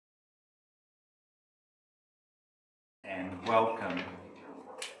And welcome,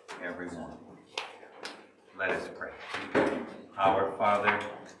 everyone. Let us pray. Our Father,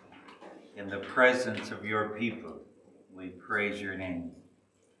 in the presence of your people, we praise your name.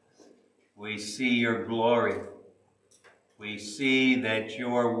 We see your glory. We see that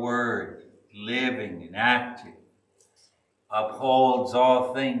your word, living and active, upholds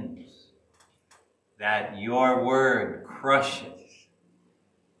all things, that your word crushes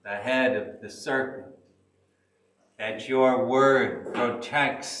the head of the serpent, that your word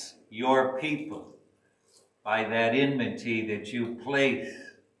protects your people by that enmity that you place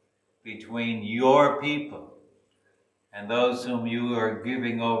between your people and those whom you are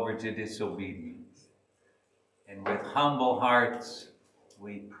giving over to disobedience. And with humble hearts,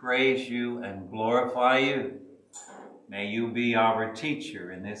 we praise you and glorify you. May you be our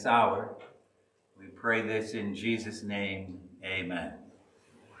teacher in this hour. We pray this in Jesus' name, amen.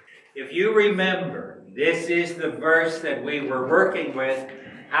 If you remember, this is the verse that we were working with.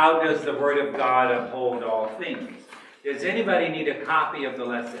 How does the Word of God uphold all things? Does anybody need a copy of the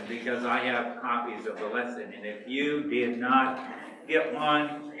lesson? Because I have copies of the lesson. And if you did not get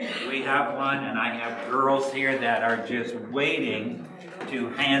one, we have one. And I have girls here that are just waiting to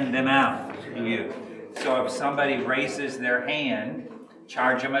hand them out to you. So if somebody raises their hand,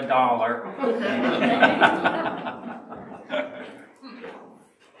 charge them $1.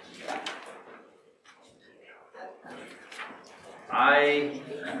 I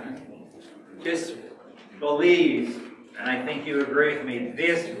just believe, and I think you agree with me,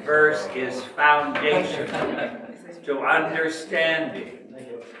 this verse is foundational to understanding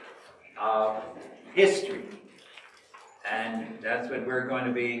history. And that's what we're going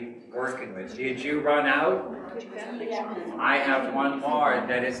to be working with. Did you run out? I have one more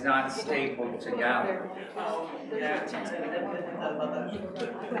that is not stapled together.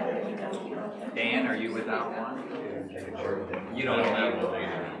 Dan, are you without one? You don't have one.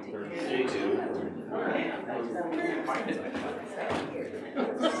 You too.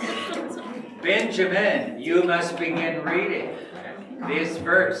 Benjamin, you must begin reading this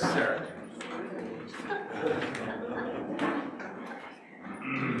verse, sir.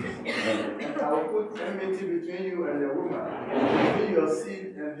 I will put enmity between you and the woman, between your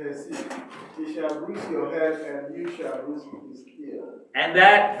seed and her seed. He shall bruise your head, and you shall bruise his heel. And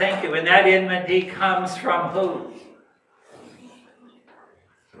that, thank you, and that enmity comes from who?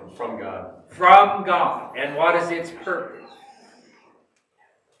 From God. From God. And what is its purpose?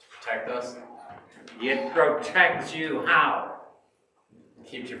 Protect us. It protects you how?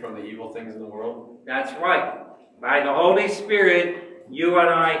 Keeps you from the evil things in the world. That's right. By the Holy Spirit, you and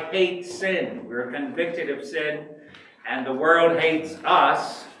I hate sin. We're convicted of sin, and the world hates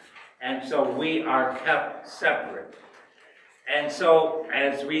us, and so we are kept separate. And so,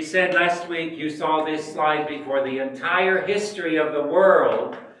 as we said last week, you saw this slide before, the entire history of the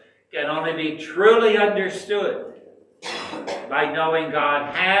world can only be truly understood by knowing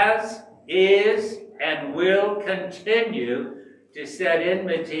God has, is, and will continue to set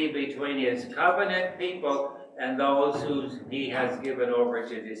enmity between his covenant people and those who he has given over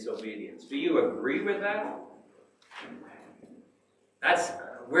to disobedience. Do you agree with that? That's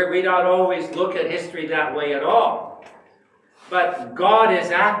where we don't always look at history that way at all. But God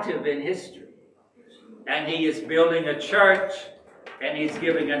is active in history. And he is building a church, and he's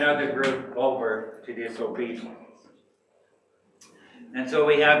giving another group over to disobedience. And so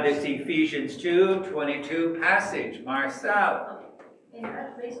we have this Ephesians 2:22 passage. Marcel. And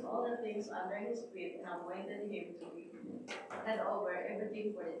God placed all the things under his feet and appointed him to be head over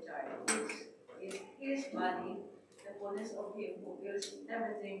everything for the church, which is his body, the fullness of him who fills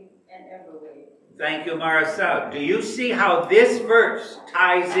everything and every way. Thank you, Marcel. Do you see how this verse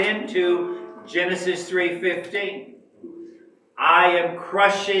ties into Genesis 3:15? I am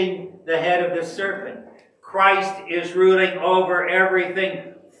crushing the head of the serpent. Christ is ruling over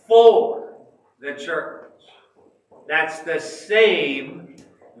everything for the church. That's the same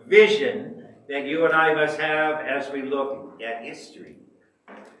vision that you and I must have as we look at history.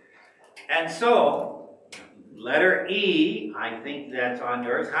 And so, letter E, I think that's on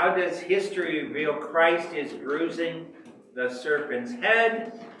yours. How does history reveal Christ is bruising the serpent's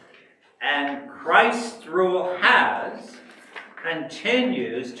head? And Christ's rule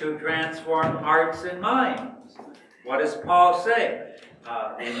continues to transform hearts and minds. What does Paul say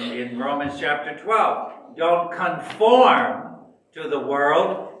in Romans chapter 12? Don't conform to the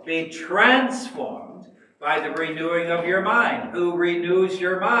world, be transformed by the renewing of your mind. Who renews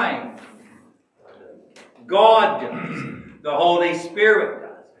your mind? God does. The Holy Spirit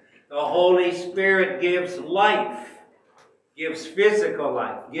does. The Holy Spirit gives life, gives physical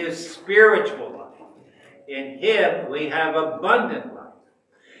life, gives spiritual life. In him we have abundant life.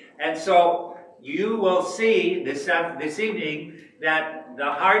 And so you will see this evening that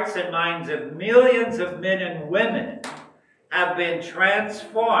the hearts and minds of millions of men and women have been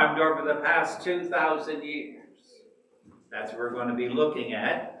transformed over the past 2,000 years. That's what we're going to be looking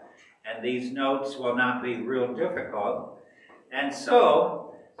at. And these notes will not be real difficult. And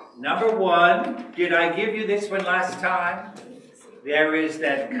so, number one, did I give you this one last time? There is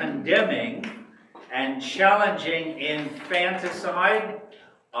that condemning and challenging infanticide,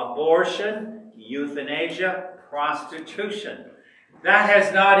 abortion, euthanasia, prostitution. That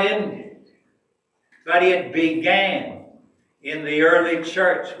has not ended, but it began in the early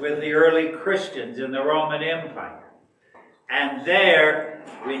church with the early Christians in the Roman Empire. And there,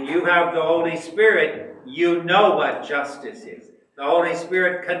 when you have the Holy Spirit, you know what justice is. The Holy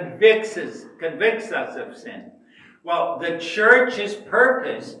Spirit convicts us of sin. Well, the church's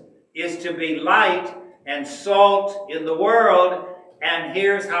purpose is to be light and salt in the world, and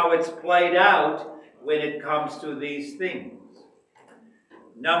here's how it's played out when it comes to these things.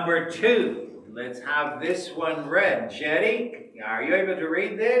 Number two, let's have this one read. Jetty, are you able to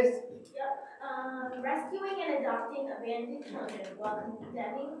read this? Rescuing and adopting abandoned children while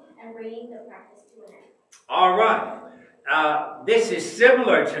condemning and bringing the practice to an end. All right. This is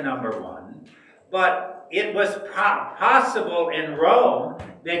similar to number one, but it was possible in Rome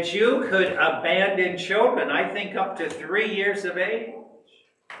that you could abandon children, I think up to 3 years of age.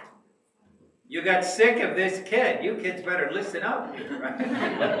 You got sick of this kid. You kids better listen up here,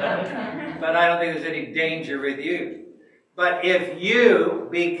 right? But I don't think there's any danger with you. But if you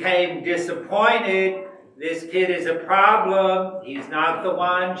became disappointed, this kid is a problem, he's not the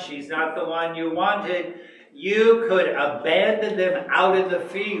one, she's not the one you wanted, you could abandon them out in the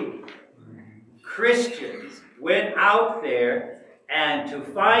field. Christians went out there, and to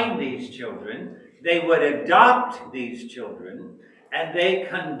find these children, they would adopt these children, and they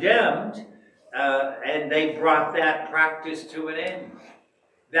condemned, and they brought that practice to an end.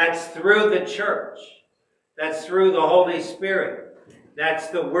 That's through the church. That's through the Holy Spirit. That's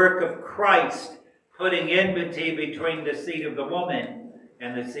the work of Christ, putting enmity between the seed of the woman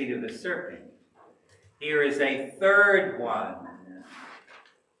and the seed of the serpent. Here is a third one.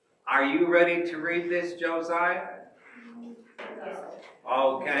 Are you ready to read this, Josiah?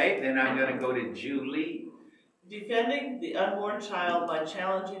 Okay, then I'm going to go to Julie. Defending the unborn child by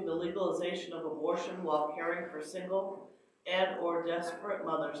challenging the legalization of abortion while caring for single and or desperate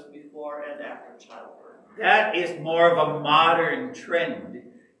mothers before and after childbirth. That is more of a modern trend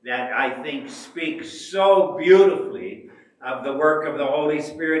that I think speaks so beautifully of the work of the Holy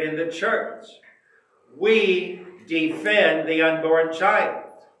Spirit in the church. We defend the unborn child.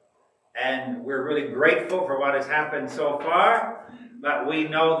 And we're really grateful for what has happened so far. But we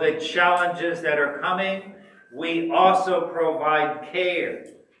know the challenges that are coming. We also provide care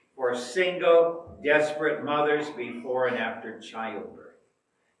for single, desperate mothers before and after childbirth.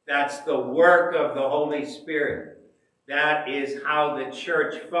 That's the work of the Holy Spirit. That is how the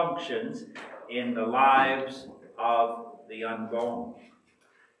church functions in the lives of the unborn.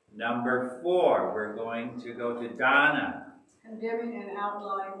 Number 4, we're going to go to Donna. Condemning and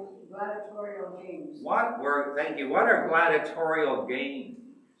outlawing gladiatorial games. Thank you. What are gladiatorial games?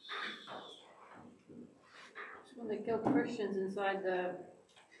 It's when they kill Christians inside the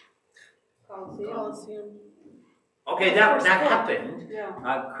Colosseum. Okay, that happened.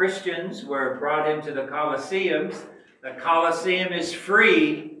 Yeah. Christians were brought into the Colosseums. The Colosseum is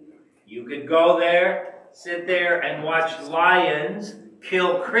free. You could go there, sit there, and watch lions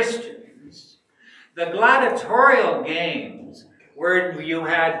kill Christians. The gladiatorial games, where you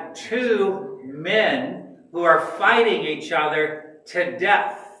had 2 men who are fighting each other to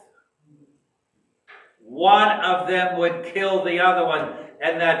death. One of them would kill the other one,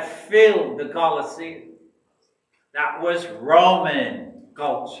 and that filled the Colosseum. That was Roman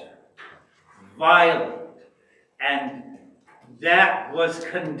culture, violent, and that was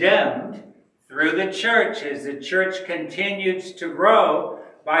condemned through the church. As the church continues to grow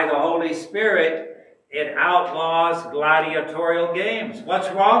by the Holy Spirit, it outlaws gladiatorial games. What's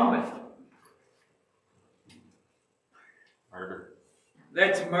wrong with it? Murder.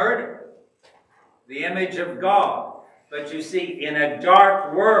 That's murder. The image of God. But you see, in a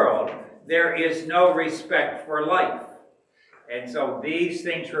dark world, there is no respect for life. And so these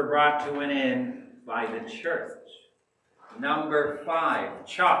things were brought to an end by the church. Number 5,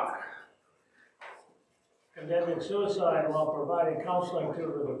 Chuck. Condemning suicide while providing counseling to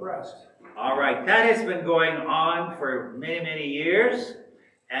the depressed. All right, that has been going on for many, many years,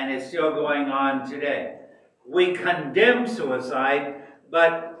 and it's still going on today. We condemn suicide,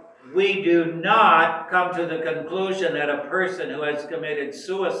 but we do not come to the conclusion that a person who has committed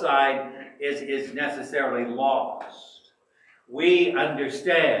suicide is necessarily lost. We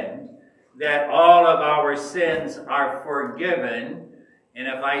understand that all of our sins are forgiven, and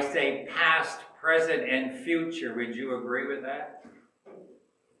if I say past, present, and future, would you agree with that?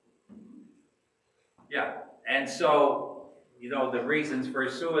 Yeah, and so, the reasons for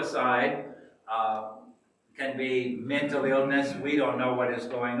suicide can be mental illness. We don't know what is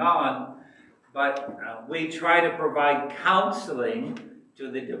going on, but we try to provide counseling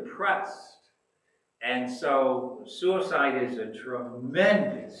to the depressed. And so suicide is a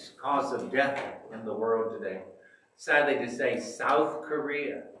tremendous cause of death in the world today. Sadly to say, South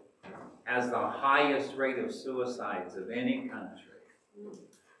Korea has the highest rate of suicides of any country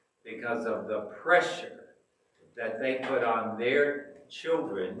because of the pressure that they put on their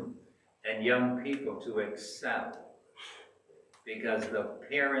children and young people to excel, because the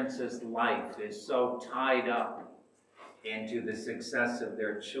parents' life is so tied up into the success of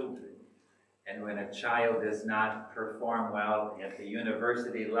their children. And when a child does not perform well at the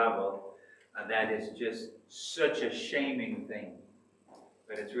university level, that is just such a shaming thing.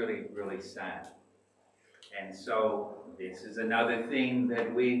 But it's really, really sad. And so this is another thing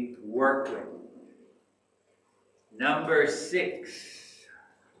that we work with. Number 6.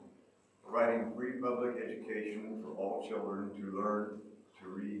 Providing free public education for all children to learn to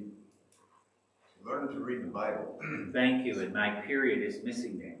read the Bible. Thank you, and my period is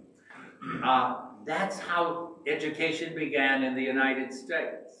missing there. That's how education began in the United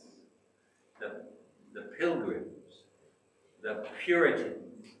States. The Pilgrims, the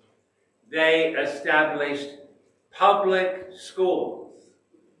Puritans, they established public schools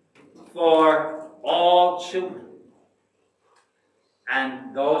for all children.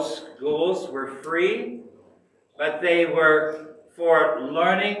 And those schools were free, but they were for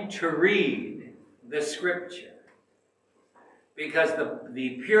learning to read the Scripture. Because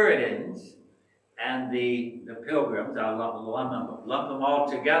the Puritans and the Pilgrims, I'll lump them all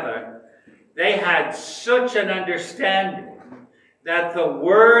together, they had such an understanding that the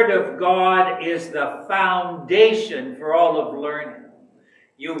Word of God is the foundation for all of learning.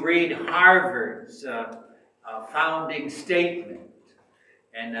 You read Harvard's founding statement,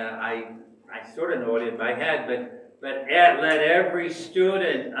 and I sort of know it in my head, but let every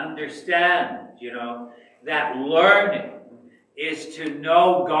student understand, that learning is to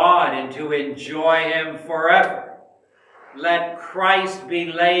know God and to enjoy Him forever. Let Christ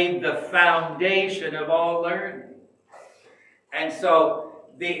be laid the foundation of all learning. And so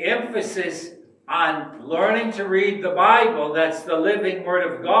the emphasis on learning to read the Bible, that's the living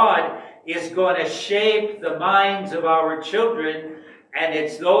Word of God, is going to shape the minds of our children. And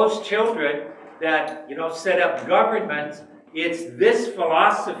it's those children that, set up governments. It's this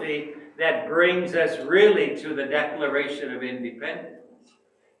philosophy that brings us really to the Declaration of Independence.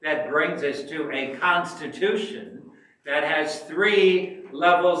 That brings us to a constitution that has 3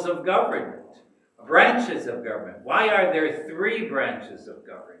 levels of government, branches of government. Why are there 3 branches of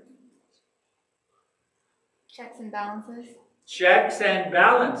government? Checks and balances. Checks and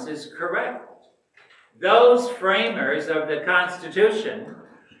balances, correct. Those framers of the Constitution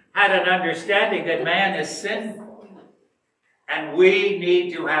had an understanding that man is sinful. And we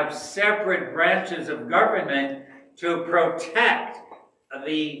need to have separate branches of government to protect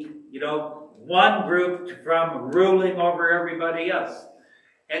the, one group from ruling over everybody else.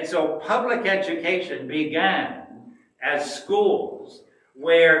 And so public education began as schools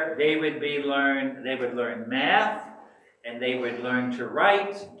where they would learn math, and they would learn to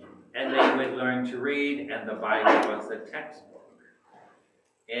write, and they would learn to read, and the Bible was the textbook.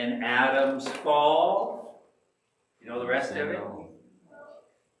 In Adam's fall, you know the rest of it?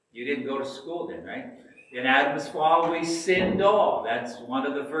 You didn't go to school then, right? In Adam's fall, we sinned all. That's one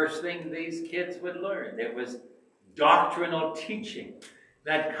of the first things these kids would learn. It was doctrinal teaching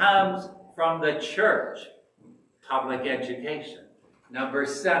that comes from the church. Public education. Number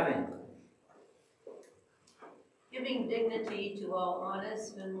 7. Giving dignity to all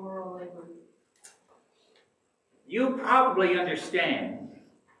honest and moral labor. You probably understand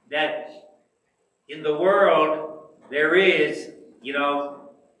that in the world there is,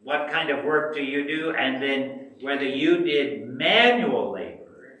 what kind of work do you do? And then whether you did manual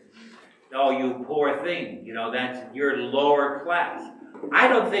labor, oh, you poor thing, that's your lower class. I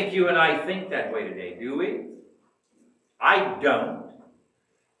don't think you and I think that way today, do we? I don't.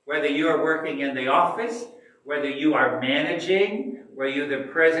 Whether you are working in the office, whether you are managing, whether you're the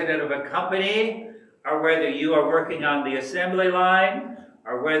president of a company, or whether you are working on the assembly line,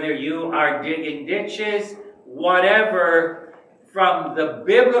 or whether you are digging ditches, whatever from the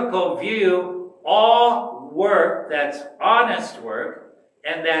biblical view, all work that's honest work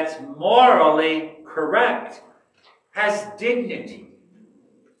and that's morally correct has dignity.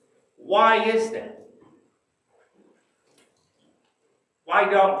 Why is that? Why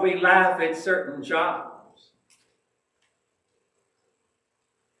don't we laugh at certain jobs?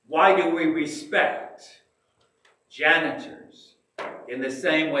 Why do we respect janitors in the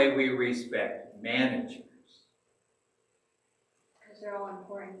same way we respect managers? Because they're all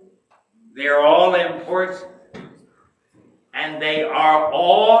important. They're all important. And they are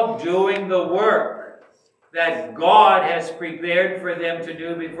all doing the work that God has prepared for them to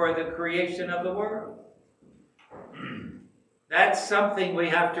do before the creation of the world. That's something we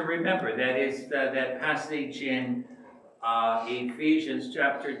have to remember. That is that passage in Ephesians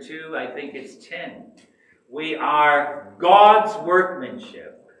chapter 2, I think it's 10. We are God's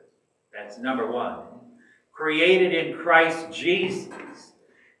workmanship. That's number one. Created in Christ Jesus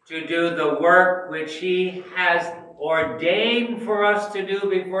to do the work which He has ordained for us to do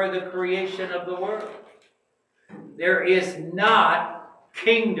before the creation of the world. There is not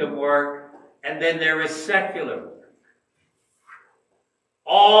kingdom work and then there is secular work.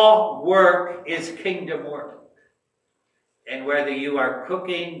 All work is kingdom work. And whether you are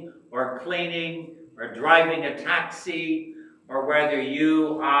cooking or cleaning or driving a taxi or whether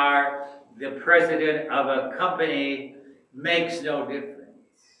you are the president of a company makes no difference.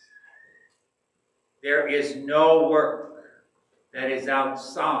 There is no work that is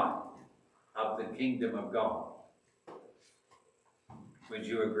outside of the kingdom of God. Would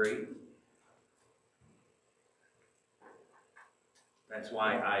you agree? That's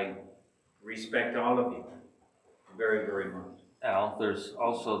why I respect all of you very, very much. Al, there's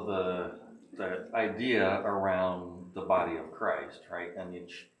also the idea around the body of Christ, right? And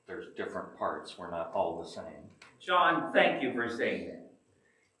there's different parts. We're not all the same. John, thank you for saying that.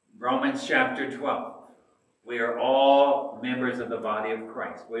 Romans chapter 12. We are all members of the body of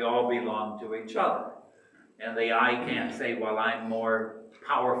Christ. We all belong to each other. And the eye can't say, well, I'm more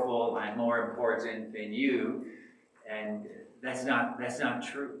powerful, I'm more important than you. And that's not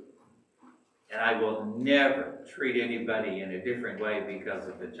true. And I will never treat anybody in a different way because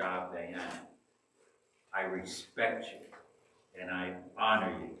of the job they have. I respect you and I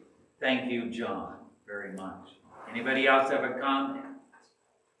honor you. Thank you, John, very much. Anybody else have a comment?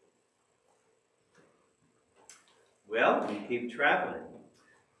 Well, we keep traveling.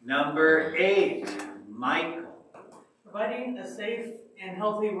 Number 8, Michael. Providing a safe and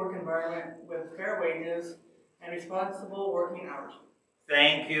healthy work environment with fair wages and responsible working hours.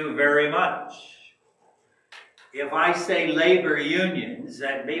 Thank you very much. If I say labor unions,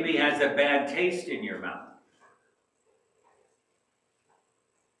 that maybe has a bad taste in your mouth.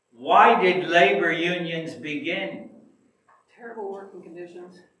 Why did labor unions begin? Terrible working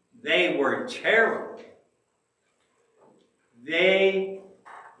conditions. They were terrible.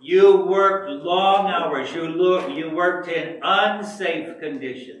 You worked long hours. You worked in unsafe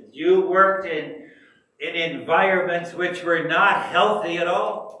conditions. You worked in environments which were not healthy at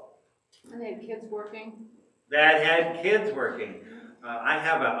all. And they had kids working. That had kids working. I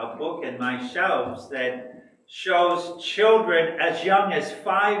have a book in my shelves that shows children as young as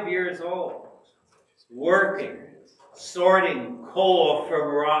 5 years old working, sorting coal from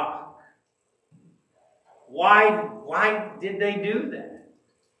rock. Why did they do that?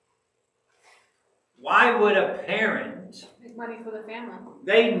 Why would a parent... Make money for the family.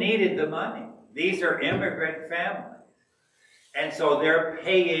 They needed the money. These are immigrant families. And so they're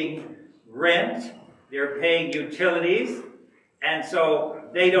paying rent, they're paying utilities, and so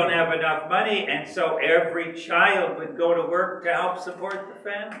they don't have enough money, and so every child would go to work to help support the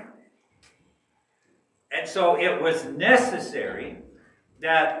family. And so it was necessary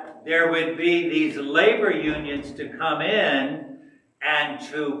that there would be these labor unions to come in and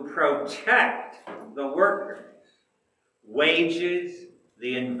to protect the workers. Wages,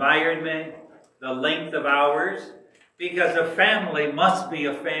 the environment, the length of hours, because a family must be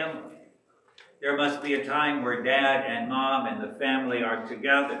a family. There must be a time where dad and mom and the family are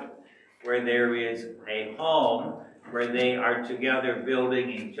together, where there is a home, where they are together building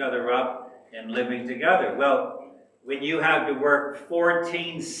each other up and living together. Well, when you have to work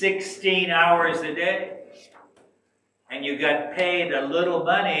 14, 16 hours a day, and you got paid a little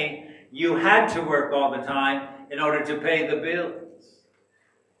money, you had to work all the time in order to pay the bills.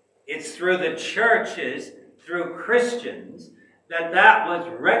 It's through the churches, through Christians, that was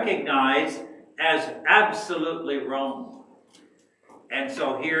recognized as absolutely wrong. And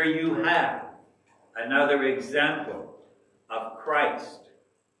so here you have another example of Christ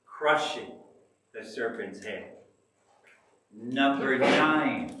crushing the serpent's head. Number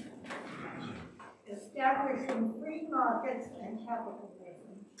 9. Establishing free markets and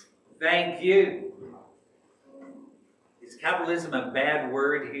capitalism. Thank you. Is capitalism a bad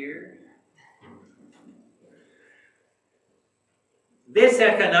word here? This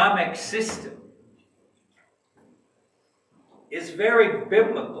economic system is very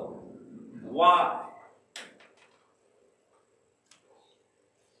biblical. Why?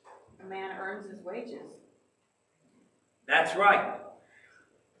 A man earns his wages. That's right.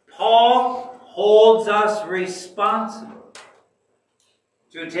 Paul holds us responsible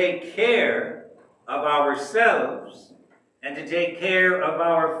to take care of ourselves and to take care of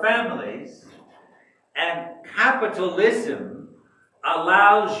our families. And capitalism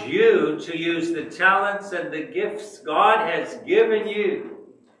allows you to use the talents and the gifts God has given you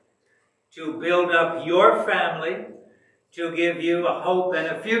to build up your family, to give you a hope and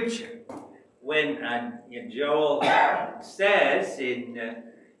a future. When Joel says, and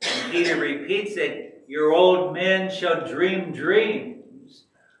Peter repeats it, your old men shall dream dreams.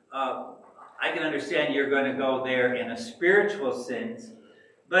 I can understand you're going to go there in a spiritual sense,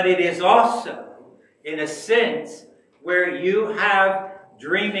 but it is also in a sense where you have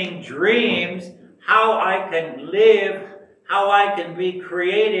dreaming dreams, how I can live, how I can be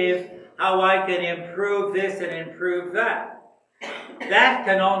creative, how I can improve this and improve that. That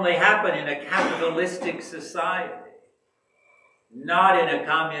can only happen in a capitalistic society, not in a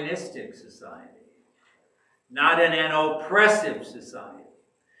communistic society, not in an oppressive society.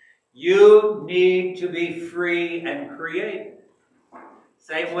 You need to be free and creative.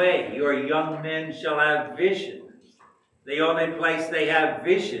 Same way, your young men shall have visions. The only place they have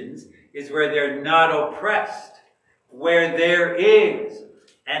visions is where they're not oppressed, where there is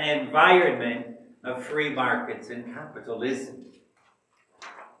an environment of free markets and capitalism.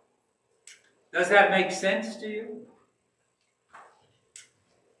 Does that make sense to you?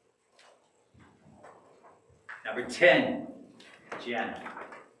 Number 10, Janet.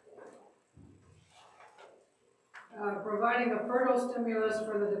 Providing a fertile stimulus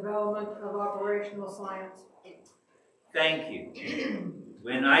for the development of operational science. Thank you.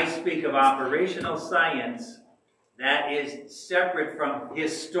 When I speak of operational science, that is separate from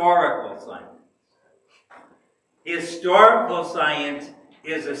historical science. Historical science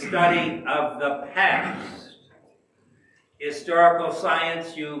is a study of the past. Historical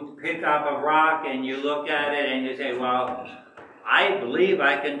science, you pick up a rock and you look at it and you say, well, I believe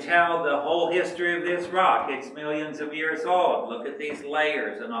I can tell the whole history of this rock. It's millions of years old. Look at these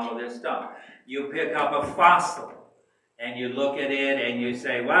layers and all of this stuff. You pick up a fossil and you look at it and you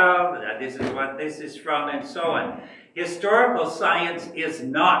say, well, this is what this is from and so on. Historical science is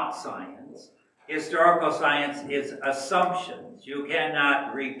not science. Historical science is assumptions. You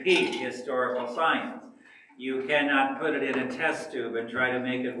cannot repeat historical science. You cannot put it in a test tube and try to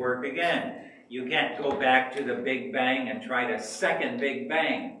make it work again. You can't go back to the Big Bang and try to second Big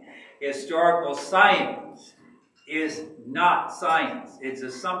Bang. Historical science is not science. It's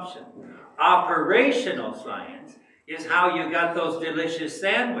assumption. Operational science is how you got those delicious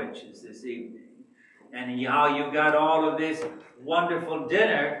sandwiches this evening. And how you got all of this wonderful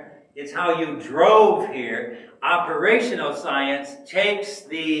dinner. It's how you drove here. Operational science takes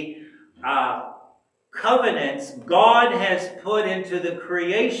the covenants God has put into the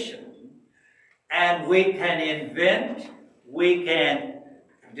creation, and we can invent, we can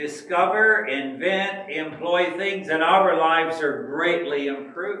discover, invent, employ things, and our lives are greatly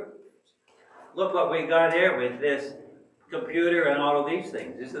improved. Look what we got here with this computer and all of these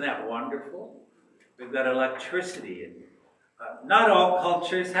things. Isn't that wonderful? We've got electricity. And not all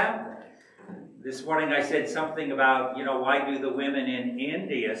cultures have that. This morning I said something about, why do the women in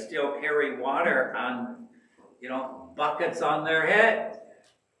India still carry water on, buckets on their heads?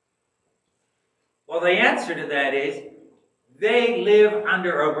 Well, the answer to that is they live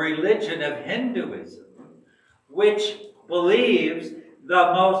under a religion of Hinduism, which believes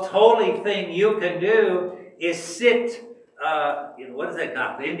the most holy thing you can do is sit, what is that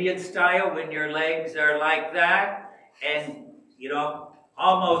called? Indian style, when your legs are like that, and,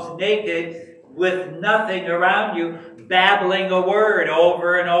 almost naked, with nothing around you, babbling a word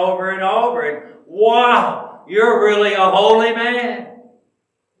over and over and over. And wow, you're really a holy man.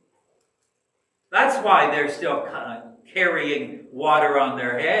 That's why they're still carrying water on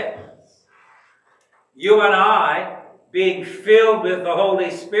their heads. You and I, being filled with the Holy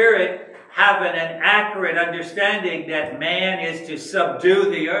Spirit, having an accurate understanding that man is to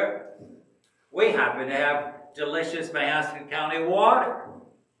subdue the earth. We happen to have delicious Mahoska County water.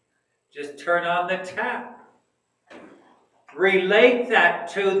 Just turn on the tap. Relate that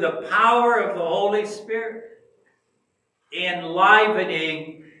to the power of the Holy Spirit.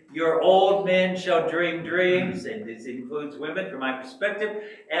 enlivening. Your old men shall dream dreams, and this includes women from my perspective,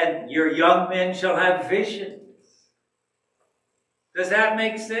 and your young men shall have visions. Does that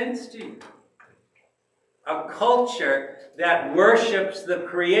make sense to you? A culture that worships the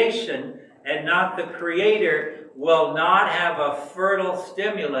creation and not the creator will not have a fertile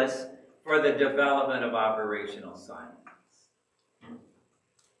stimulus for the development of operational science.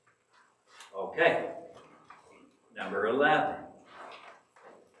 Okay. Number 11.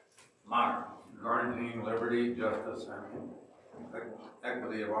 Mark. Guaranteeing liberty, justice, and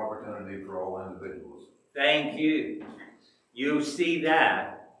equity of opportunity for all individuals. Thank you. You see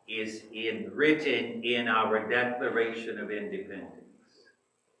that is written in our Declaration of Independence.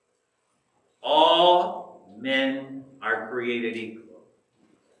 All men are created equal,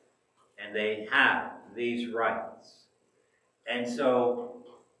 and they have these rights. And so,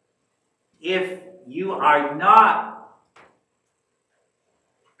 if you are not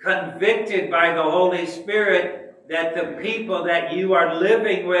convicted by the Holy Spirit that the people that you are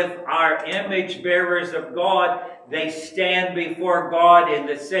living with are image bearers of God, they stand before God in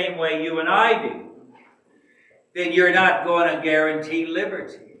the same way you and I do, then you're not going to guarantee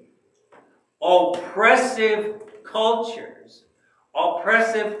liberty. Oppressive cultures,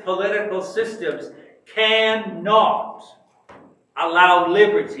 oppressive political systems cannot allow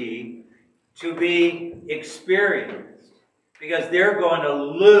liberty to be experienced because they're going to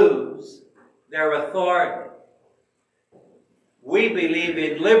lose their authority. We believe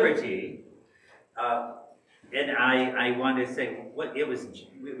in liberty, and I want to say, it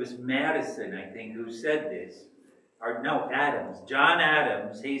was Madison, I think, who said this, or no, Adams, John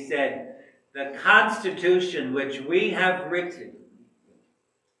Adams. He said, the Constitution which we have written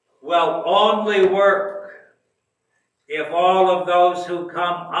will only work if all of those who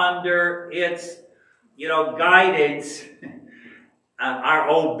come under its, guidance are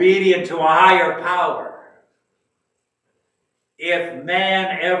obedient to a higher power. If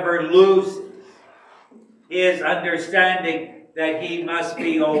man ever loses his understanding that he must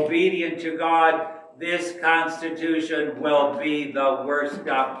be obedient to God, this Constitution will be the worst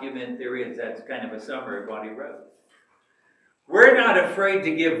document there is. That's kind of a summary of what he wrote. We're not afraid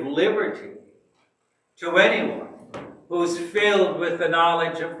to give liberty to anyone who's filled with the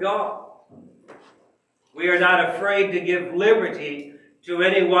knowledge of God. We are not afraid to give liberty to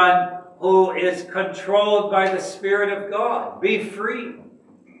anyone who is controlled by the Spirit of God. Be free.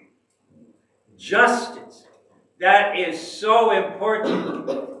 Justice. That is so important.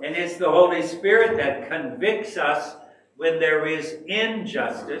 And it's the Holy Spirit that convicts us when there is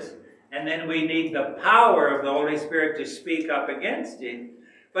injustice. And then we need the power of the Holy Spirit to speak up against it.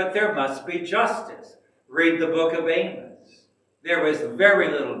 But there must be justice. Read the book of Amos. There was very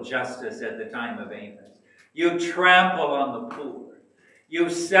little justice at the time of Amos. You trample on the poor. You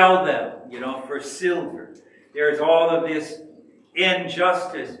sell them, for silver. There's all of this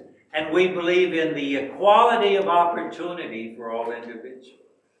injustice. And we believe in the equality of opportunity for all individuals.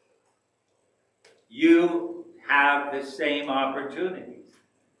 You have the same opportunities.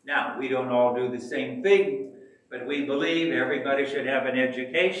 Now, we don't all do the same thing, but we believe everybody should have an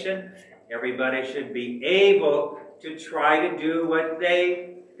education. Everybody should be able to try to do what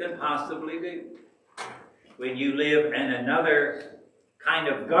they can possibly do. When you live in another kind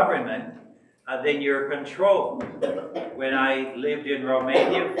of government, then you're controlled. When I lived in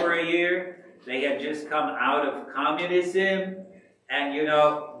Romania for a year, they had just come out of communism, and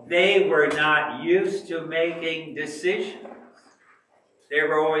they were not used to making decisions. They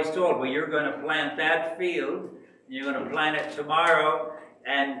were always told, well, you're going to plant that field, and you're going to plant it tomorrow,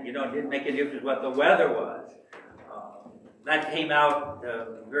 and it didn't make any difference what the weather was. That came out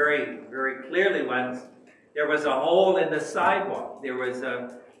very, very clearly once. There was a hole in the sidewalk. There was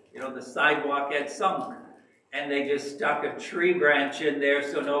the sidewalk had sunk, and they just stuck a tree branch in there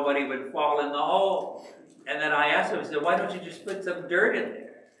so nobody would fall in the hole. And then I asked them, I said, why don't you just put some dirt in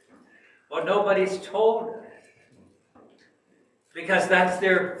there? Well, nobody's told us. Because that's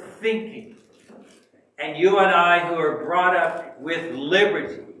their thinking. And you and I, who are brought up with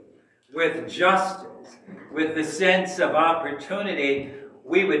liberty, with justice, with the sense of opportunity,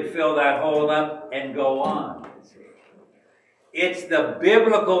 we would fill that hole up and go on. It's the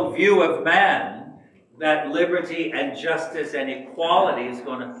biblical view of man that liberty and justice and equality is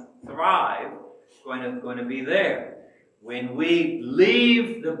going to thrive, going to be there. When we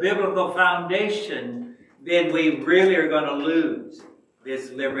leave the biblical foundation, then we really are going to lose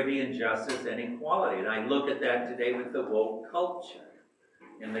this liberty and justice and equality. And I look at that today with the woke culture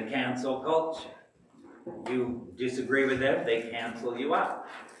and the cancel culture. You disagree with them, they cancel you out.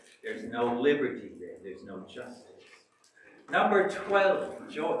 There's no liberty there. There's no justice. Number 12,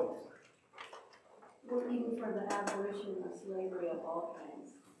 Joyce. Working for the abolition of slavery of all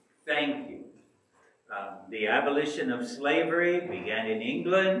kinds. Thank you. The abolition of slavery began in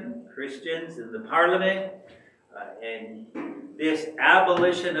England, Christians in the Parliament, and this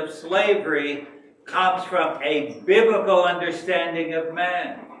abolition of slavery comes from a biblical understanding of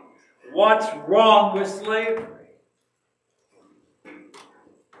man. What's wrong with slavery?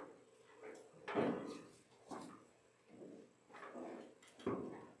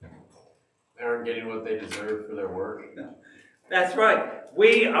 They aren't getting what they deserve for their work. That's right.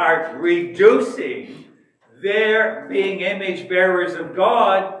 We are reducing their being image bearers of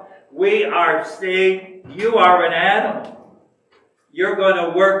God. We are saying, you are an animal. You're going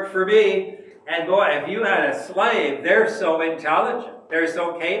to work for me. And boy, if you had a slave, they're so intelligent. They're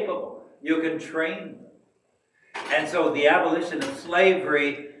so capable. You can train them. And so the abolition of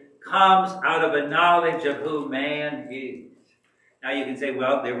slavery comes out of a knowledge of who man is. Now you can say,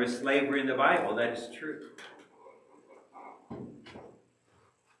 well, there was slavery in the Bible. That is true.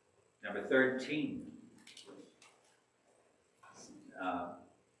 Number 13.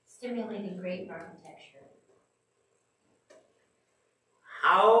 Stimulating great architecture.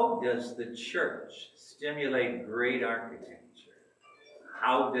 How does the church stimulate great architecture?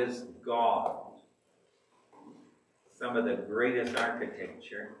 How does God, some of the greatest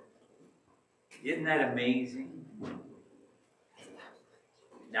architecture, isn't that amazing?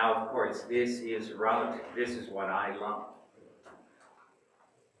 Now, of course, this is relative. This is what I love.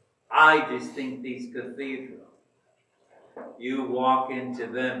 I just think these cathedrals, you walk into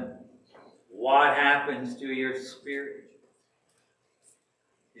them, what happens to your spirit?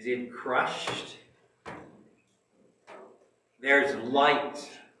 Is it crushed? There's light.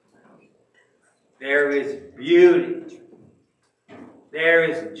 There is beauty. There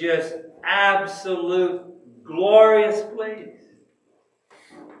is just absolute glorious place.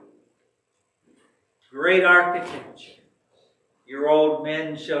 Great architecture. Your old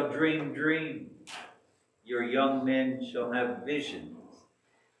men shall dream dreams. Your young men shall have visions.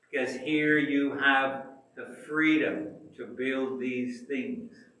 Because here you have the freedom to build these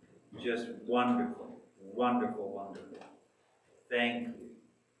things. Just wonderful, wonderful, wonderful. Thank you.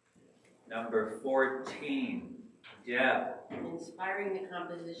 Number 14, Deb. Inspiring the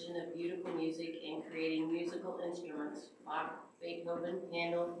composition of beautiful music and creating musical instruments. Bach, Beethoven,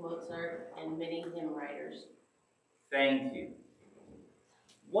 Handel, Mozart, and many hymn writers. Thank you.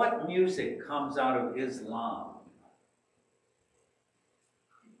 What music comes out of Islam?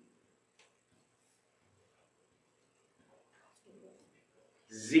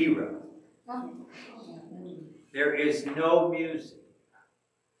 Zero. There is no music.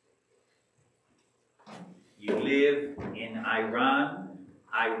 You live in Iran,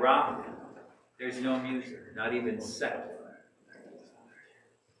 Iraq, there's no music, not even secular.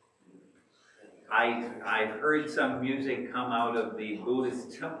 I've heard some music come out of the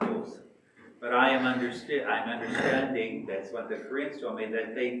Buddhist temples, but I'm understanding, that's what the Koreans told me,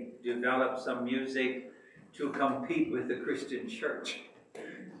 that they developed some music to compete with the Christian church.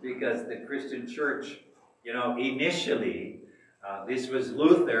 Because the Christian church, you know, initially, this was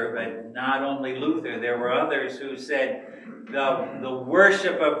Luther, but not only Luther, there were others who said the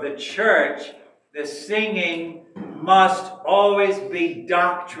worship of the church, the singing must always be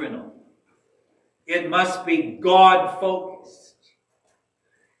doctrinal. It must be God-focused.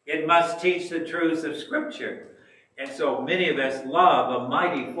 It must teach the truths of Scripture. And so many of us love A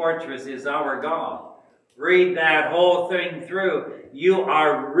Mighty Fortress is Our God. Read that whole thing through. You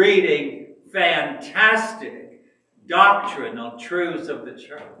are reading fantastic doctrinal truths of the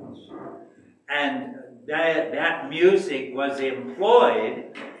church. And that music was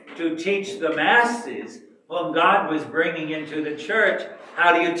employed to teach the masses whom God was bringing into the church.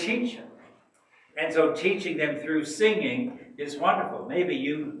 How do you teach them? And so teaching them through singing is wonderful. Maybe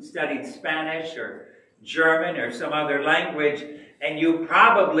you studied Spanish or German or some other language, and you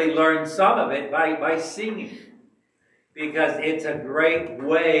probably learned some of it by singing. Because it's a great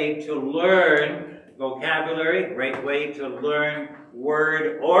way to learn vocabulary, great way to learn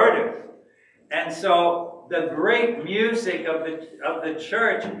word order. And so the great music of the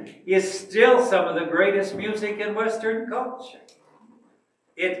church is still some of the greatest music in Western culture.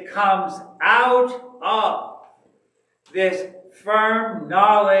 It comes out of this firm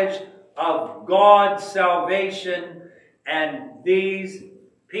knowledge of God's salvation, and these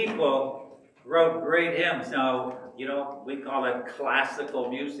people wrote great hymns. Now, you know, we call it classical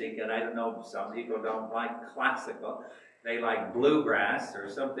music, and I don't know, some people don't like classical. They like bluegrass or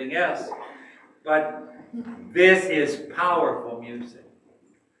something else. But this is powerful music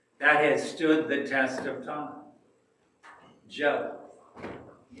that has stood the test of time. Joe.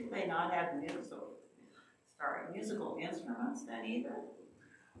 You may not have musical instruments then either.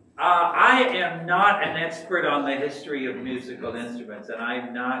 I am not an expert on the history of musical instruments, and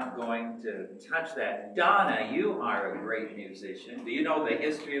I'm not going to touch that. Donna, you are a great musician. Do you know the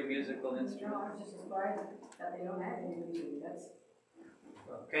history of musical instruments? No, I'm just surprised that they don't have any music. That's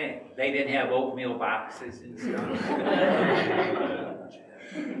Okay, they didn't have oatmeal boxes and stuff.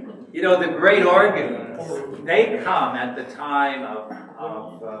 You know, the great organs, they come at the time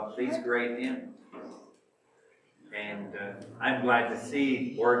of these great hymns. And I'm glad to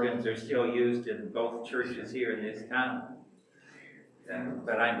see organs are still used in both churches here in this town.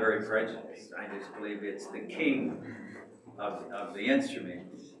 But I'm very prejudiced. I just believe it's the king of the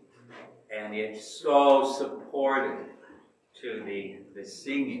instruments. And it's so supportive to the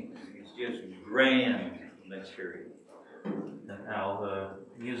singing. It's just grand material. And now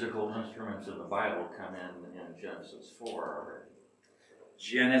the musical instruments of the Bible come in Genesis 4 already.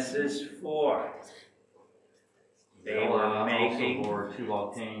 Genesis 4. They were making. Also bore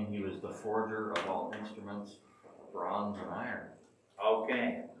Tubal Cain. He was the forger of all instruments, bronze and iron.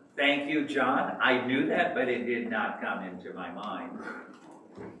 Okay. Thank you, John. I knew that, but it did not come into my mind.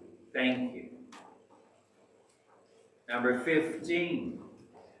 Thank you. Number 15.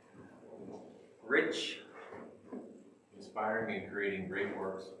 Rich. Inspiring and creating great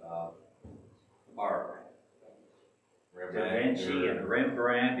works of art. Da Vinci and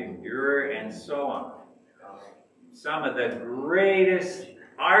Rembrandt and Dürer and so on. Some of the greatest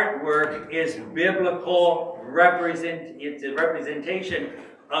artwork is biblical it's a representation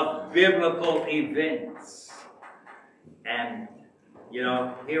of biblical events. And, you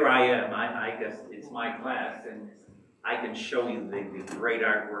know, here I am. I guess it's my class, and I can show you the great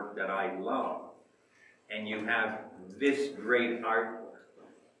artwork that I love. And you have this great artwork.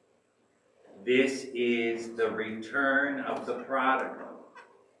 This is The Return of the Prodigal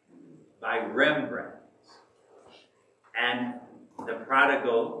by Rembrandt. And the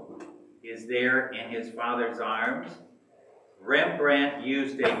prodigal is there in his father's arms. Rembrandt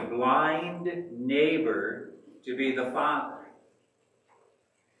used a blind neighbor to be the father.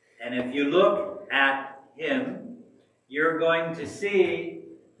 And if you look at him, you're going to see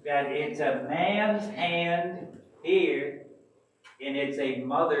that it's a man's hand here, and it's a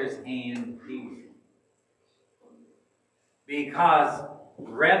mother's hand here. Because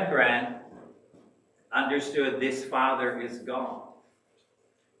Rembrandt understood this father is gone.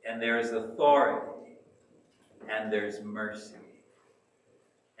 And there's authority. And there's mercy.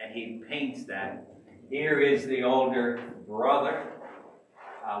 And he paints that. Here is the older brother.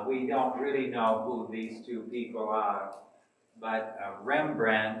 We don't really know who these two people are. But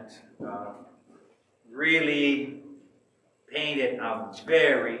Rembrandt really painted a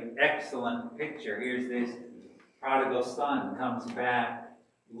very excellent picture. Here's this prodigal son comes back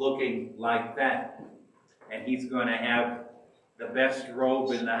looking like that. And he's going to have the best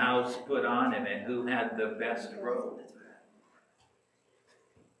robe in the house put on him. And who had the best robe?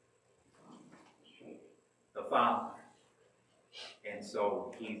 The father. And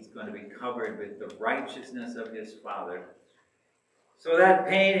so he's going to be covered with the righteousness of his father. So that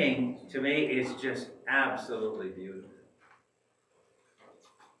painting, to me, is just absolutely beautiful.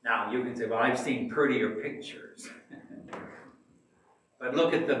 Now, you can say, well, I've seen prettier pictures. But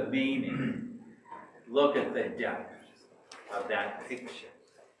look at the meaning. Look at the depth of that picture.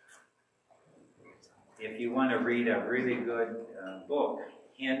 If you want to read a really good book,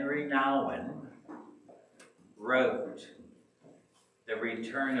 Henry Nouwen wrote The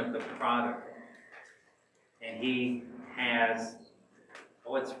Return of the Prodigal. And he has,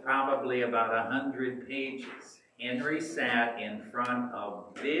 it's probably about 100 pages. Henry sat in front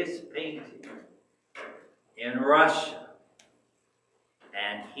of this painting in Russia,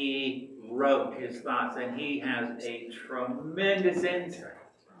 and he wrote his thoughts, and he has a tremendous insight.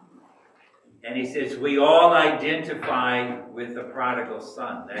 And he says, we all identify with the prodigal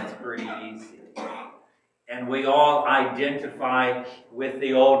son. That's pretty easy. And we all identify with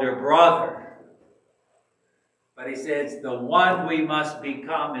the older brother. But he says, the one we must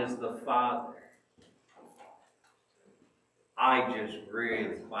become is the father. I just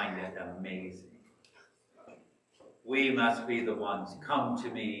really find it amazing. We must be the ones. Come to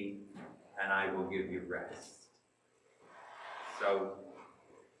me, and I will give you rest. So,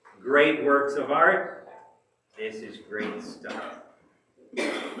 great works of art. This is great stuff.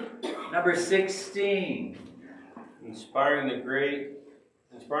 Number 16. Inspiring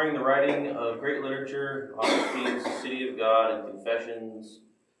the writing of great literature, Augustine's The City of God and Confessions,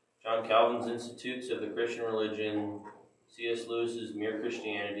 John Calvin's Institutes of the Christian Religion, C.S. Lewis's Mere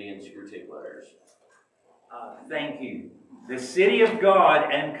Christianity, and Screwtape Letters. Thank you. The City of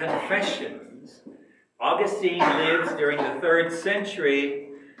God and Confessions. Augustine lives during the 3rd century.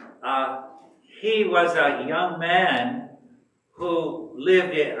 He was a young man who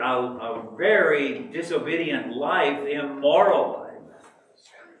lived a very disobedient life, immoral life.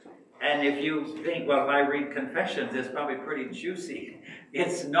 And if you think, well, if I read Confessions, it's probably pretty juicy.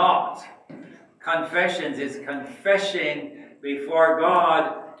 It's not. Confessions is confessing before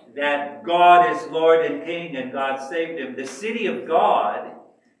God that God is Lord and King and God saved him. The City of God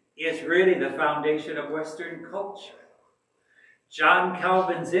is really the foundation of Western culture. John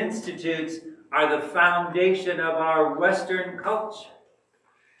Calvin's Institutes are the foundation of our Western culture.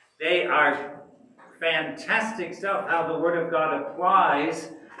 They are fantastic stuff, how the Word of God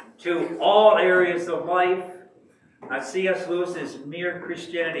applies to all areas of life. C.S. Lewis's Mere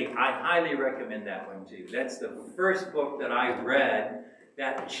Christianity, I highly recommend that one too. That's the first book that I read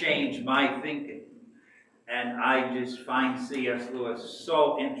that changed my thinking. And I just find C.S. Lewis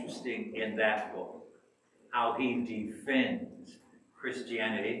so interesting in that book, how he defends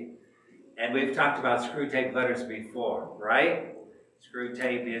Christianity. And we've talked about Screwtape Letters before, right?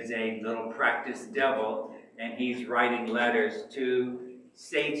 Screwtape is a little practiced devil, and he's writing letters to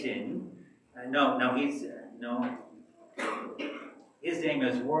Satan. His name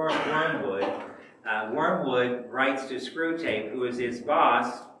is Wormwood. Wormwood writes to Screwtape, who is his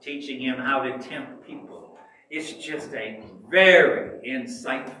boss, teaching him how to tempt people. It's just a very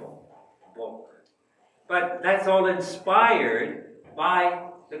insightful book. But that's all inspired by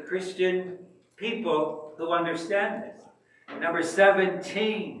the Christian people who understand this. Number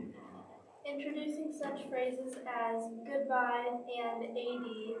 17. Introducing such phrases as goodbye and AD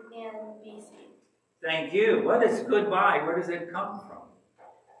and BC. Thank you. What is goodbye? Where does it come from?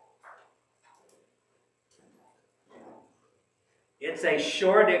 It's a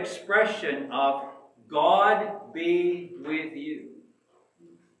short expression of God be with you.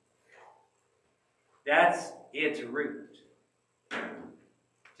 That's its root.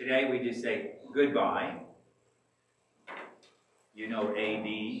 Today we just say goodbye. You know AD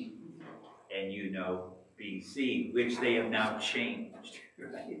and you know BC, which they have now changed,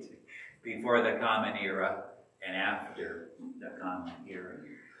 right? Before the Common Era and after the Common Era.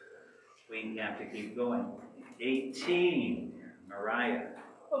 We have to keep going. 18, Mariah.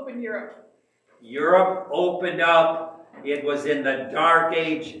 Open Europe. Europe opened up. It was in the Dark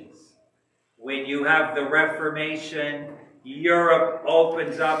Ages. When you have the Reformation, Europe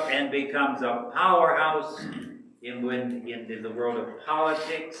opens up and becomes a powerhouse in the world of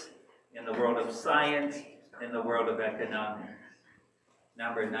politics, in the world of science, in the world of economics.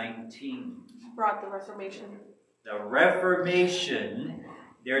 Number 19. Brought the Reformation. The Reformation,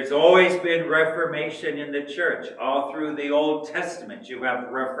 there's always been Reformation in the church. All through the Old Testament, you have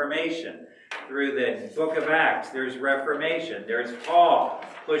Reformation. Through the book of Acts, there's Reformation. There's Paul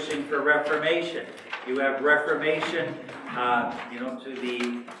pushing for Reformation. You have Reformation, to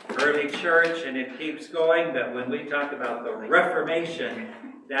the early church, and it keeps going. But when we talk about the Reformation,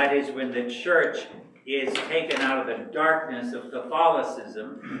 that is when the church is taken out of the darkness of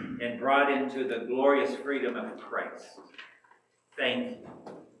Catholicism and brought into the glorious freedom of Christ. Thank you.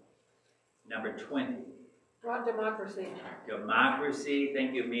 Number 20. Brought democracy. Democracy,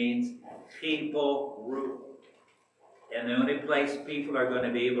 thank you, means people rule. And the only place people are going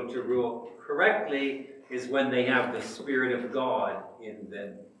to be able to rule correctly is when they have the Spirit of God in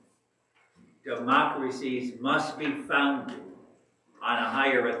them. Democracies must be founded on a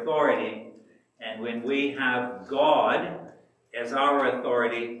higher authority. And when we have God as our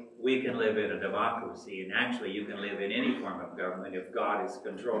authority, we can live in a democracy. And actually, you can live in any form of government if God is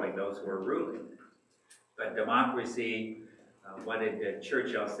controlling those who are ruling. But democracy, what did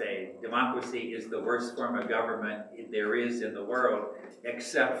Churchill say? Democracy is the worst form of government there is in the world,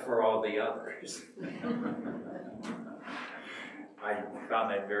 except for all the others. I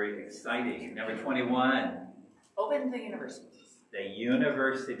found that very exciting. Number 21. Open the universities. The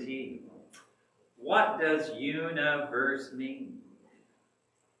university. What does universe mean?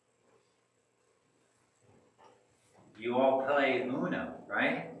 You all play Uno,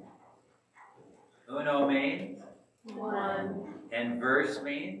 right? Uno means? One. And verse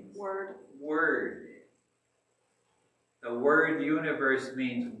means? Word. Word. The word universe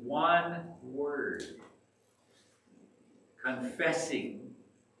means one word. Confessing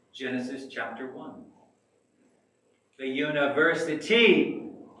Genesis chapter 1. The university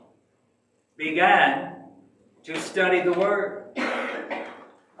began to study the Word.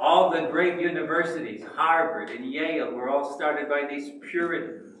 All the great universities, Harvard and Yale, were all started by these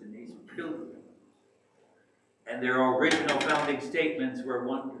Puritans and these Pilgrims. And their original founding statements were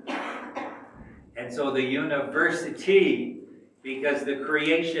wonderful. And so the university, because the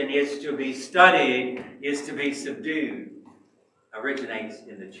creation is to be studied, is to be subdued, originates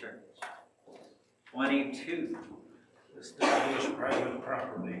in the church. 22. Establish private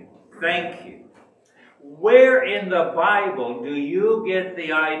property. Thank you. Where in the Bible do you get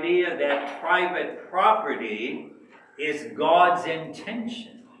the idea that private property is God's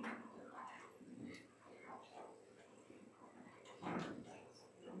intention?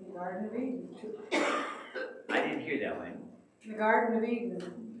 In the Garden of Eden. I didn't hear that one. In the Garden of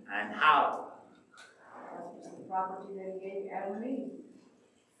Eden. And how? That's the property that he gave Adam and Eve.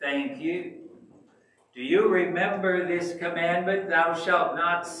 Thank you. Do you remember this commandment, thou shalt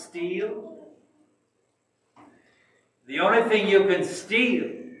not steal? The only thing you can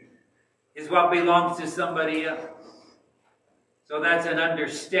steal is what belongs to somebody else. So that's an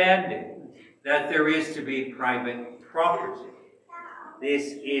understanding that there is to be private property.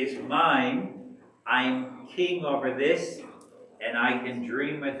 This is mine. I'm king over this, and I can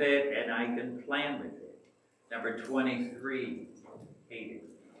dream with it, and I can plan with it. Number 23, Hayden.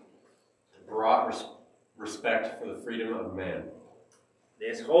 Broad respect for the freedom of man.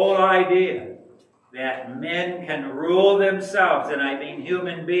 This whole idea that men can rule themselves, and I mean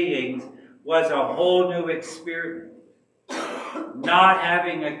human beings, was a whole new experiment. Not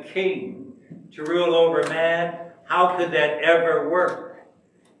having a king to rule over man, how could that ever work?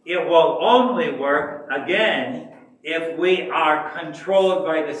 It will only work, again, if we are controlled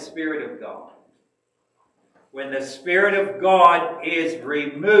by the Spirit of God. When the Spirit of God is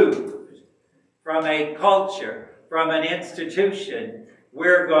removed from a culture, from an institution,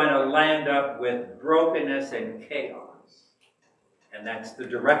 we're going to land up with brokenness and chaos. And that's the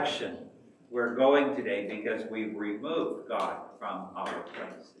direction we're going today because we've removed God from our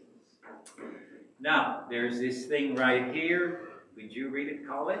places. Now, there's this thing right here. Would you read it,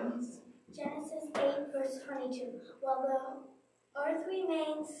 Collins? Genesis 8, verse 22. While the earth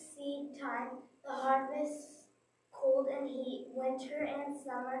remains seed time, the harvest, cold and heat, winter and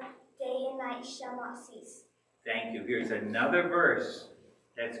summer, day and night shall not cease. Thank you. Here's another verse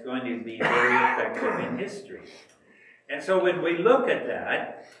that's going to be very effective in history. And so when we look at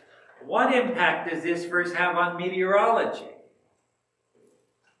that, what impact does this verse have on meteorology?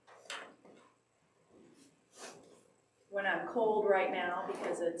 When I'm cold right now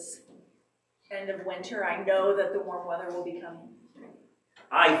because it's end of winter, I know that the warm weather will be coming.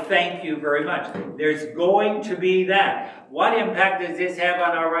 I thank you very much. There's going to be that. What impact does this have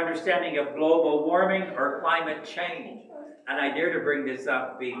on our understanding of global warming or climate change? And I dare to bring this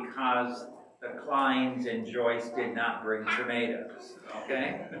up because the Kleins and Joyce did not bring tomatoes,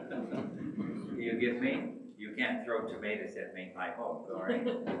 okay? Do you get me? You can't throw tomatoes at me, I hope, all right?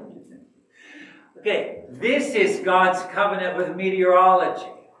 Okay, this is God's covenant with meteorology.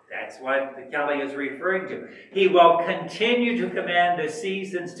 That's what Kelly is referring to. He will continue to command the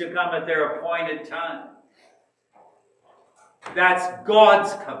seasons to come at their appointed time. That's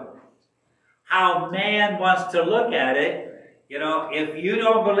God's covenant. How man wants to look at it, you know, if you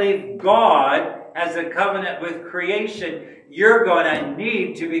don't believe God has a covenant with creation, you're going to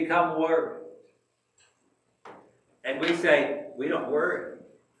need to become worried. And we say, we don't worry.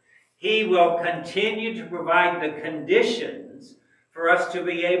 He will continue to provide the conditions for us to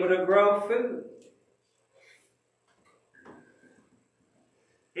be able to grow food.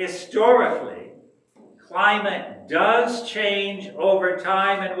 Historically, climate does change over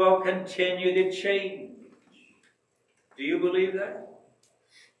time and will continue to change. Do you believe that?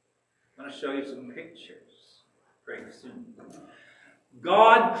 I'm going to show you some pictures pretty soon.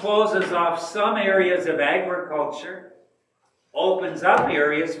 God closes off some areas of agriculture, opens up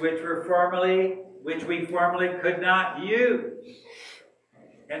areas which we formerly could not use.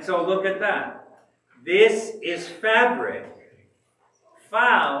 And so look at that. This is fabric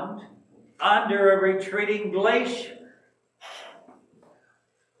found under a retreating glacier.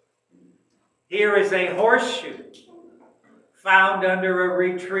 Here is a horseshoe found under a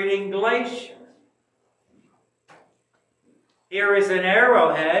retreating glacier. Here is an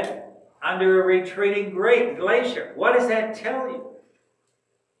arrowhead under a retreating glacier. What does that tell you?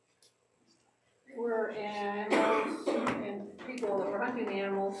 Were animals and people that were hunting the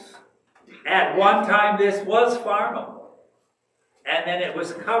animals. At one time this was farmable. And then it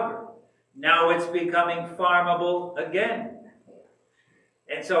was covered. Now it's becoming farmable again.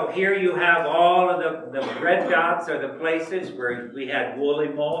 And so here you have all of the red dots are the places where we had woolly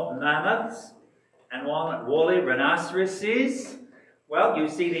mammoths and woolly rhinoceroses. Well, you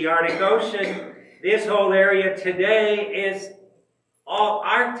see the Arctic Ocean. This whole area today is all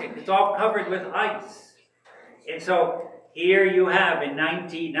Arctic. It's all covered with ice. And so here you have in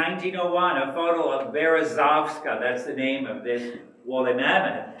 1901 a photo of Berezovska, that's the name of this woolly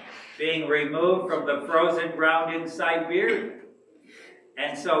mammoth, being removed from the frozen ground in Siberia.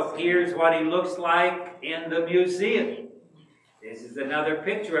 And so here's what he looks like in the museum. This is another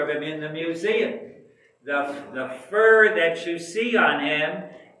picture of him in the museum. The fur that you see on him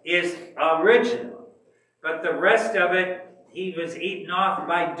is original, but the rest of it, he was eaten off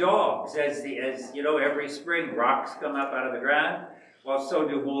by dogs. As you know, every spring rocks come up out of the ground. Well, so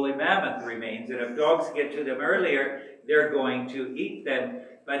do woolly mammoth remains. And if dogs get to them earlier, they're going to eat them.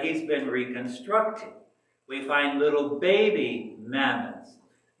 But he's been reconstructed. We find little baby mammoths.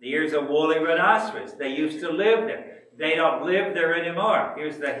 Here's a woolly rhinoceros. They used to live there. They don't live there anymore.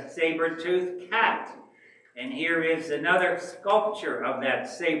 Here's the saber-toothed cat. And here is another sculpture of that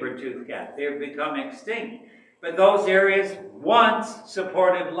saber-toothed cat. They've become extinct. But those areas once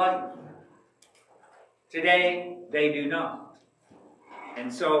supported life. Today, they do not.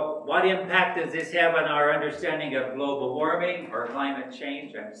 And so, what impact does this have on our understanding of global warming or climate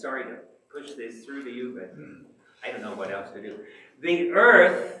change? I'm sorry to push this through to you, but I don't know what else to do. The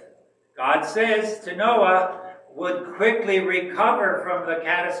earth, God says to Noah, would quickly recover from the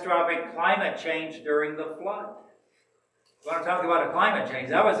catastrophic climate change during the flood. You want to talk about a climate change?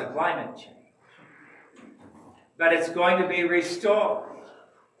 That was a climate change. But it's going to be restored.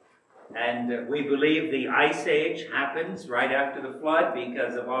 And we believe the ice age happens right after the flood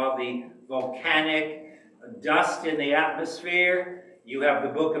because of all the volcanic dust in the atmosphere. You have the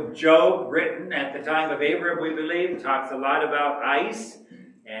book of Job written at the time of Abraham, we believe, talks a lot about ice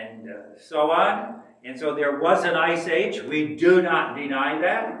and so on. And so there was an ice age. We do not deny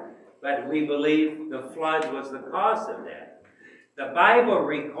that, but we believe the flood was the cause of that. The Bible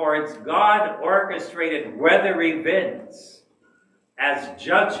records God orchestrated weather events as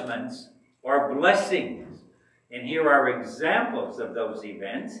judgments or blessings. And here are examples of those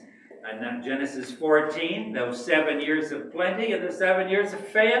events. And Genesis 14, those 7 years of plenty and the 7 years of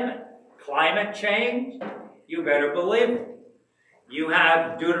famine. Climate change, you better believe it. You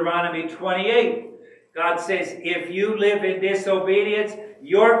have Deuteronomy 28. God says, if you live in disobedience,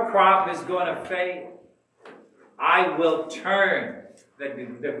 your crop is going to fail. I will turn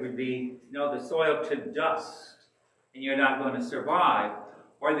the soil to dust, and you're not going to survive.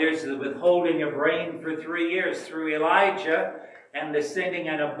 Or there's the withholding of rain for 3 years through Elijah, and the sending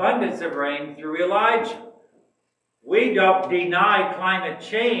an abundance of rain through Elijah. We don't deny climate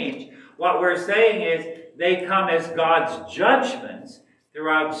change. What we're saying is they come as God's judgments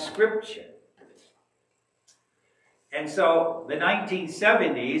throughout Scripture. And so the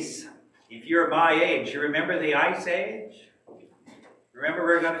 1970s, if you're my age, you remember the Ice Age? Remember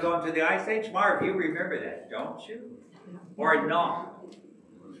we're going to go into the Ice Age? Marv, you remember that, don't you? Or not?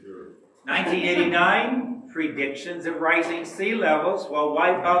 1989, predictions of rising sea levels will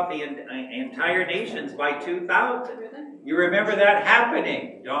wipe out the entire nations by 2000. You remember that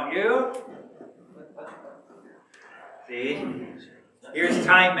happening, don't you? See? Here's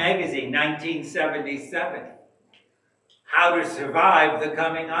Time Magazine, 1977. How to survive the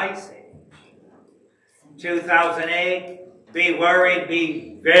coming ice age. 2008, be worried,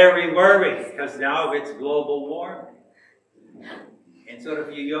 be very worried, because now it's global warming. And so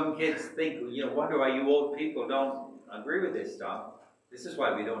if you young kids think, wonder why you old people don't agree with this stuff. This is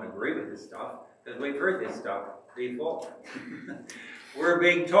why we don't agree with this stuff, because we've heard this stuff before. We're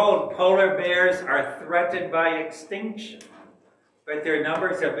being told polar bears are threatened by extinction, but their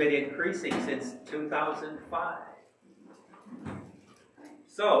numbers have been increasing since 2005.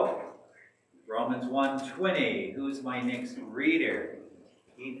 So, Romans 1:20, who's my next reader?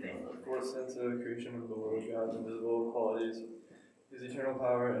 Ethan. For since the creation of the world, God's invisible qualities, His eternal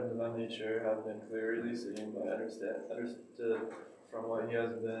power and divine nature have been clearly seen by understood from what He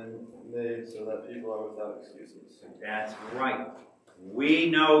has been made, so that people are without excuses. That's right. We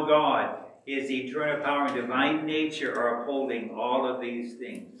know God. His eternal power and divine nature are upholding all of these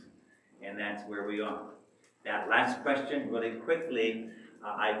things. And that's where we are. That last question, really quickly,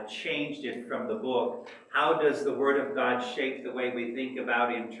 I've changed it from the book. How does the Word of God shape the way we think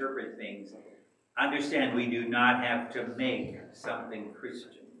about, interpret things? Understand, we do not have to make something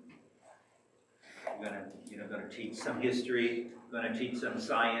Christian. You're going to teach some history, going to teach some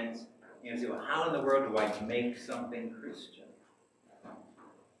science. You say, well, how in the world do I make something Christian?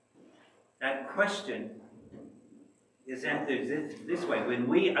 That question is answered this way. When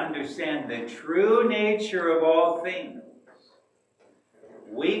we understand the true nature of all things,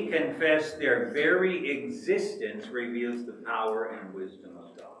 we confess their very existence reveals the power and wisdom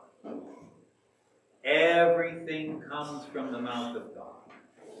of God. Everything comes from the mouth of God.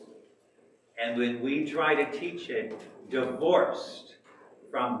 And when we try to teach it, divorced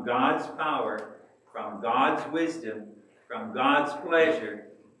from God's power, from God's wisdom, from God's pleasure,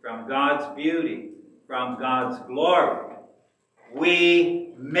 from God's beauty, from God's glory,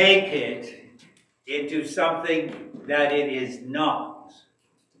 we make it into something that it is not.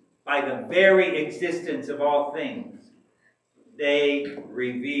 By the very existence of all things, they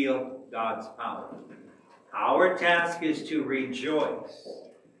reveal God's power. Our task is to rejoice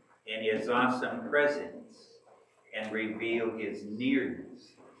in His awesome presence and reveal His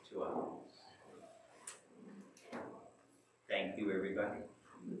nearness to us. Thank you, everybody.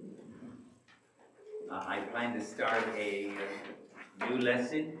 I plan to start a new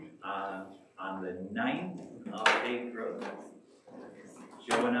lesson on the 9th of April.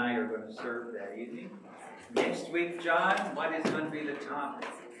 Joe and I are going to serve that evening. Next week, John, what is going to be the topic?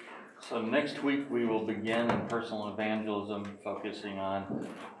 So next week we will begin in personal evangelism, focusing on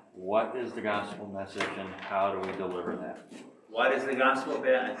what is the gospel message and how do we deliver that. What is the gospel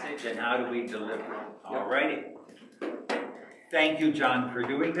message and how do we deliver it? All righty. Thank you, John, for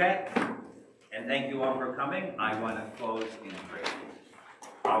doing that. And thank you all for coming. I want to close in prayer.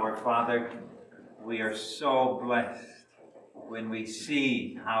 Our Father, we are so blessed when we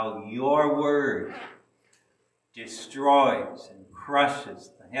see how your word destroys and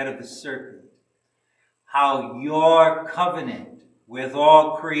crushes the head of the serpent, how your covenant with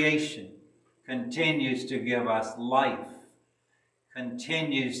all creation continues to give us life,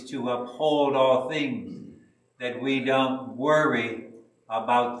 continues to uphold all things, that we don't worry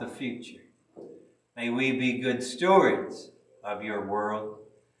about the future. May we be good stewards of your world,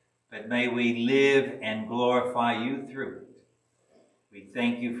 but may we live and glorify you through it. We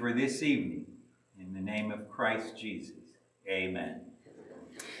thank you for this evening. In the name of Christ Jesus, amen.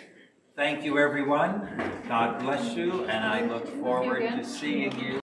 Thank you, everyone. God bless you, and I look forward to seeing you.